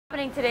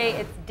happening today.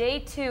 It's day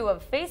 2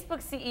 of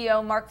Facebook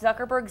CEO Mark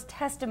Zuckerberg's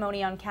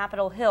testimony on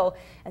Capitol Hill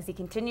as he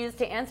continues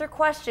to answer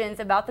questions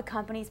about the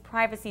company's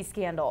privacy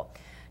scandal.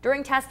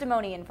 During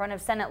testimony in front of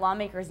Senate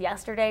lawmakers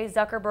yesterday,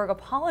 Zuckerberg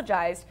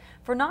apologized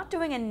for not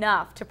doing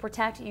enough to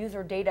protect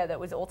user data that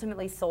was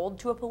ultimately sold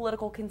to a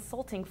political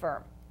consulting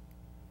firm.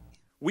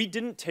 We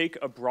didn't take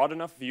a broad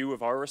enough view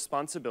of our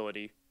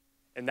responsibility,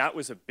 and that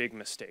was a big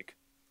mistake.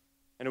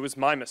 And it was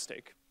my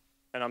mistake,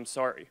 and I'm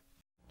sorry.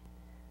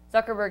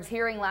 Zuckerberg's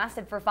hearing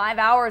lasted for 5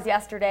 hours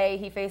yesterday.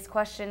 He faced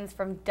questions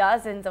from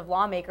dozens of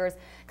lawmakers.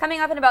 Coming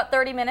up in about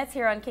 30 minutes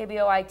here on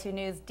KBOI 2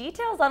 News,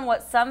 details on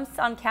what some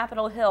on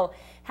Capitol Hill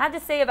had to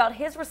say about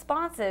his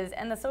responses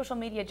and the social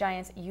media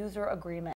giant's user agreement.